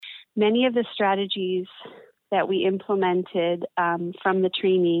Many of the strategies that we implemented from the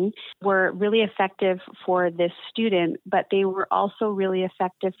training were really effective for this student, but they were also really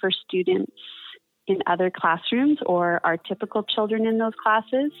effective for students in other classrooms or our typical children in those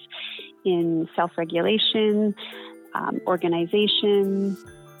classes in self-regulation, organization,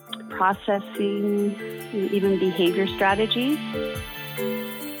 processing, even behavior strategies.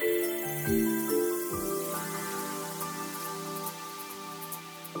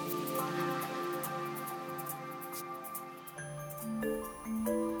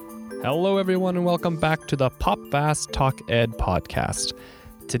 Hello, everyone, and welcome back to the PopFast Talk Ed podcast.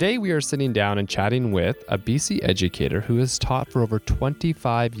 Today, we are sitting down and chatting with a BC educator who has taught for over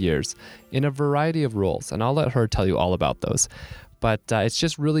 25 years in a variety of roles, and I'll let her tell you all about those. But it's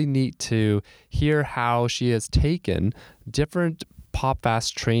just really neat to hear how she has taken different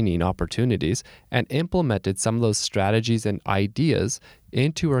PopFast training opportunities and implemented some of those strategies and ideas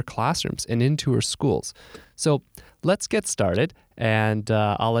into her classrooms and into her schools. So let's get started, and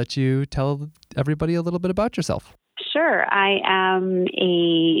I'll let you tell everybody a little bit about yourself. Sure. I am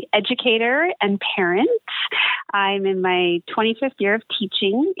an educator and parent. I'm in my 25th year of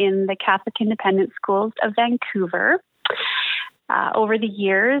teaching in the Catholic Independent Schools of Vancouver. Over the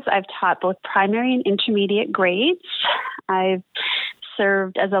years, I've taught both primary and intermediate grades. I've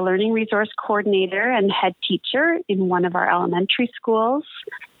served as a learning resource coordinator and head teacher in one of our elementary schools.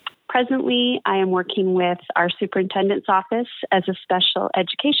 Presently, I am working with our superintendent's office as a special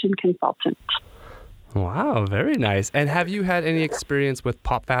education consultant. Wow, very nice. And have you had any experience with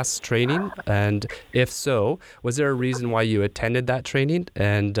PopFast training? And if so, was there a reason why you attended that training?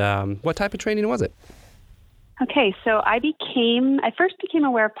 And what type of training was it? Okay, so I first became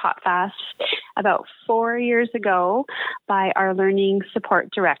aware of PopFast about 4 years ago by our learning support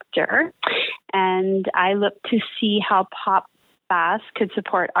director. And I looked to see how PopFast could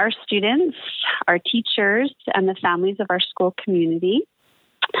support our students, our teachers, and the families of our school community.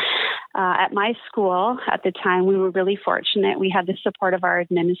 At my school at the time, we were really fortunate. We had the support of our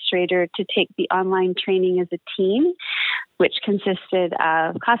administrator to take the online training as a team, which consisted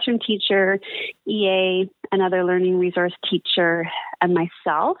of classroom teacher, EA, another learning resource teacher, and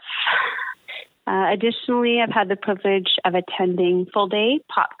myself. Additionally, I've had the privilege of attending full-day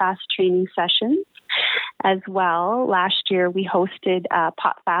PopFast training sessions. As well, last year we hosted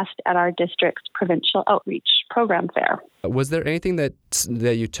PopFast at our district's provincial outreach program fair. Was there anything that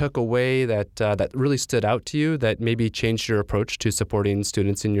you took away that really stood out to you that maybe changed your approach to supporting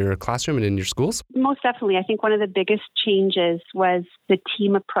students in your classroom and in your schools? Most definitely. I think one of the biggest changes was the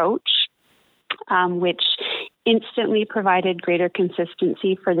team approach, which instantly provided greater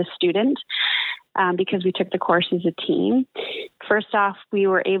consistency for the student. Because we took the course as a team. First off, we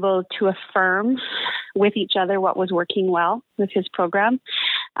were able to affirm with each other what was working well with his program.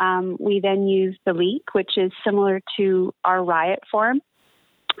 We then used the LEAK, which is similar to our RIOT form,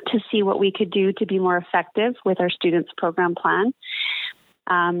 to see what we could do to be more effective with our students' program plan.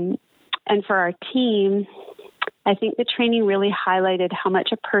 And for our team, I think the training really highlighted how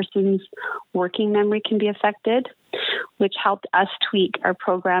much a person's working memory can be affected, which helped us tweak our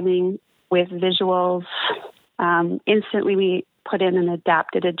programming with visuals. Instantly, we put in an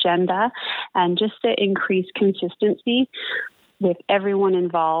adapted agenda, and just to increase consistency with everyone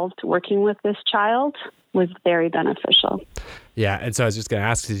involved working with this child was very beneficial. Yeah, and so I was just going to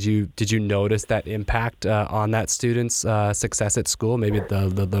ask, did you notice that impact on that student's success at school, maybe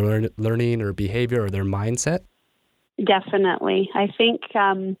the learning or behavior or their mindset? Definitely. I think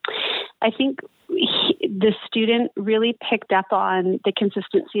the student really picked up on the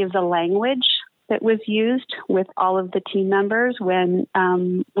consistency of the language that was used with all of the team members when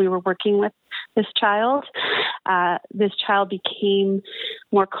we were working with this child. This child became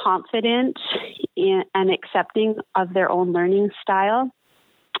more confident and accepting of their own learning style.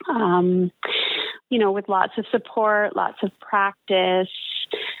 With lots of support, lots of practice,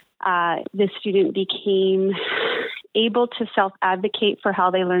 the student became able to self-advocate for how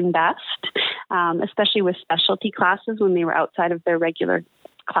they learn best, especially with specialty classes when they were outside of their regular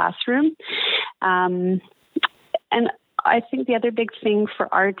classroom. And I think the other big thing for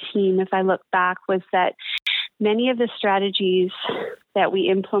our team, if I look back, was that many of the strategies that we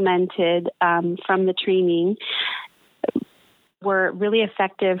implemented from the training were really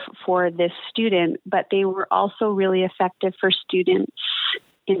effective for this student, but they were also really effective for students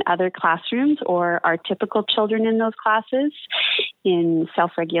in other classrooms or our typical children in those classes in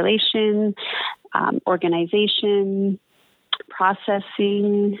self-regulation, organization,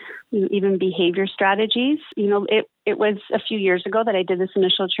 processing, even behavior strategies. It was a few years ago that I did this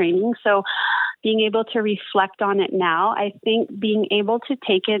initial training. So being able to reflect on it now, I think being able to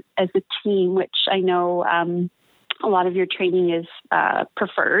take it as a team, which I know a lot of your training is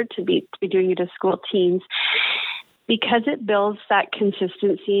preferred to be doing it as school teams, because it builds that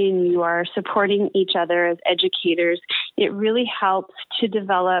consistency and you are supporting each other as educators, it really helps to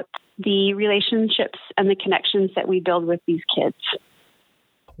develop the relationships and the connections that we build with these kids.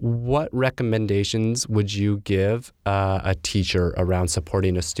 What recommendations would you give a teacher around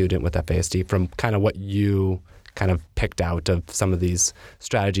supporting a student with FASD from kind of what you kind of picked out of some of these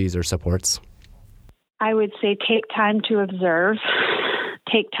strategies or supports? I would say take time to observe.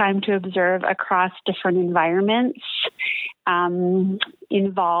 Take time to observe across different environments.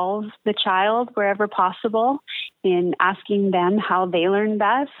 Involve the child wherever possible in asking them how they learn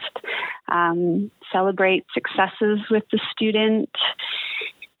best. Celebrate successes with the student.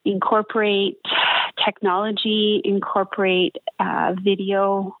 Incorporate technology. Incorporate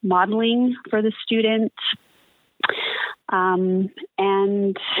video modeling for the student.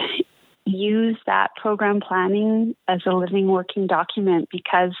 And use that program planning as a living, working document,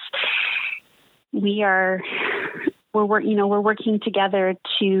 because we're working together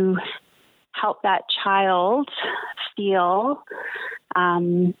to help that child feel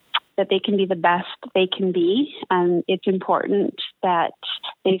that they can be the best they can be. And it's important that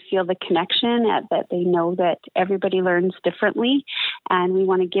they feel the connection, that they know that everybody learns differently. And we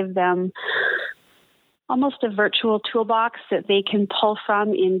want to give them almost a virtual toolbox that they can pull from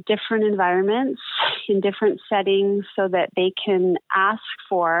in different environments, in different settings, so that they can ask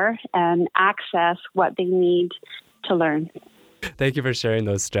for and access what they need to learn. Thank you for sharing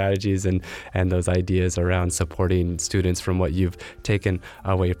those strategies and those ideas around supporting students from what you've taken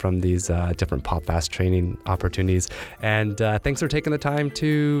away from these different PopFast training opportunities. And thanks for taking the time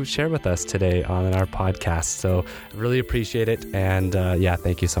to share with us today on our podcast. So really appreciate it. And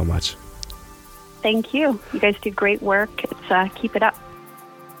thank you so much. Thank you. You guys do great work. Keep it up.